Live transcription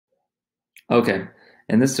Okay,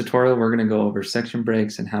 in this tutorial, we're going to go over section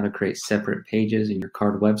breaks and how to create separate pages in your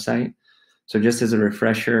card website. So just as a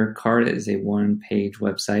refresher, card is a one-page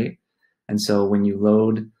website. And so when you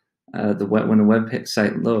load, when the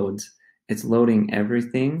website loads, it's loading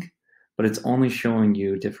everything, but it's only showing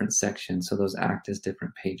you different sections. So those act as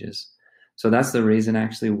different pages. So that's the reason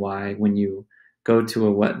actually why when you go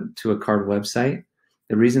to a card website,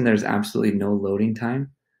 the reason there's absolutely no loading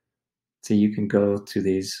time, so you can go to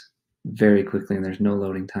these very quickly and there's no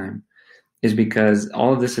loading time, is because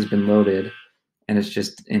all of this has been loaded and it's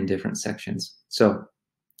just in different sections. So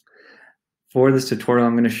for this tutorial,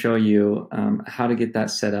 I'm going to show you how to get that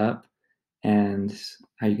set up and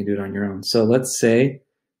how you can do it on your own. So let's say,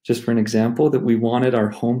 just for an example, that we wanted our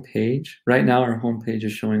home page. Right now, our home page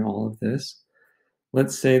is showing all of this.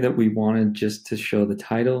 Let's say that we wanted just to show the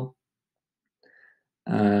title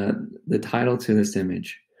to this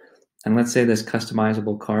image. And let's say this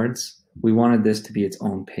customizable cards, we wanted this to be its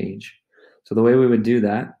own page. So the way we would do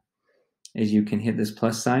that is you can hit this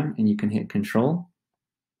plus sign and you can hit Control.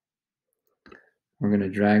 We're going to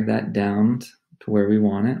drag that down to where we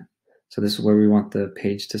want it. So this is where we want the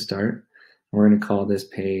page to start. We're going to call this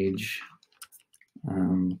page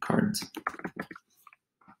cards.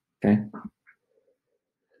 Okay.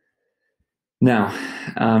 Now,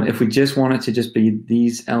 if we just want it to just be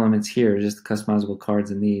these elements here, just the customizable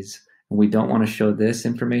cards and these, and we don't want to show this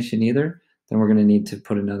information either, then we're going to need to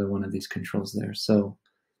put another one of these controls there. So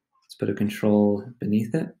let's put a control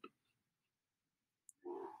beneath it,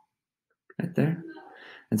 right there.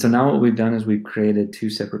 And so now what we've done is we've created two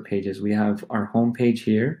separate pages. We have our home page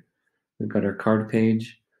here, we've got our card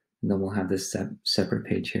page, and then we'll have this separate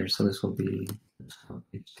page here. So this will be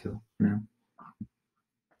page 2 now.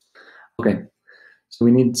 Okay, so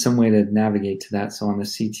we need some way to navigate to that. So on the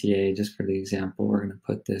CTA, just for the example, we're going to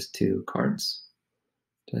put this to cards.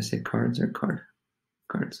 Did I say cards or card?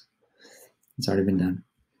 Cards. It's already been done.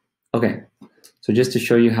 Okay, so just to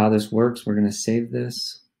show you how this works, we're going to save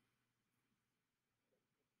this.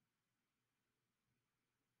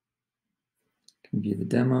 Can view the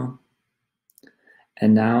demo.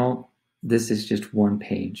 And now this is just one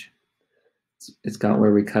page. It's got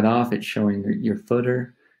where we cut off. It's showing your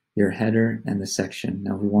footer, your header, and the section.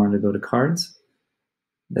 Now, if we wanted to go to cards,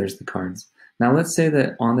 there's the cards. Now, let's say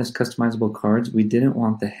that on this customizable cards, we didn't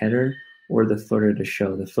want the header or the footer to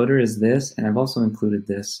show. The footer is this, and I've also included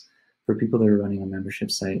this for people that are running a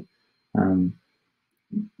membership site.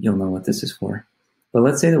 You'll know what this is for. But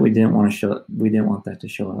let's say that we didn't want that to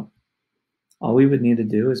show up. All we would need to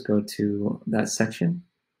do is go to that section.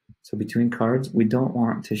 So between cards, we don't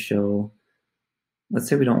want to show. Let's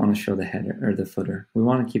say we don't want to show the header or the footer. We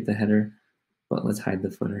want to keep the header, but let's hide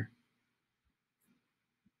the footer.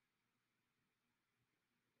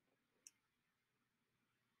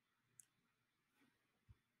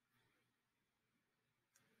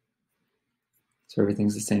 So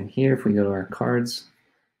everything's the same here. If we go to our cards,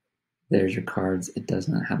 there's your cards. It does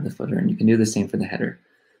not have the footer, and you can do the same for the header.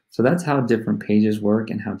 So that's how different pages work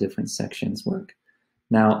and how different sections work.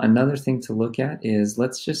 Now, another thing to look at is,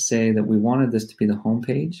 let's just say that we wanted this to be the home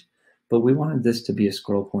page, but we wanted this to be a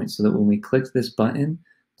scroll point so that when we clicked this button,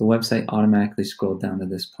 the website automatically scrolled down to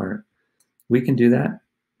this part. We can do that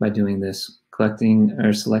by doing this,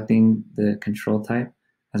 selecting the control type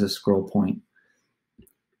as a scroll point.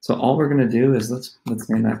 So all we're going to do is let's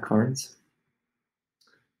name that cards.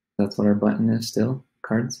 That's what our button is still,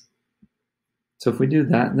 cards. So if we do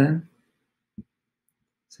that, then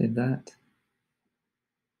save that.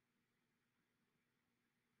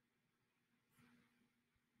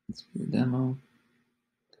 Let's do the demo.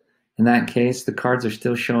 In that case, the cards are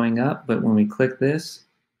still showing up, but when we click this,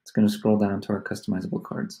 it's going to scroll down to our customizable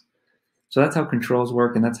cards. So that's how controls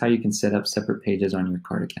work, and that's how you can set up separate pages on your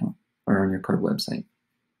card account or on your card website.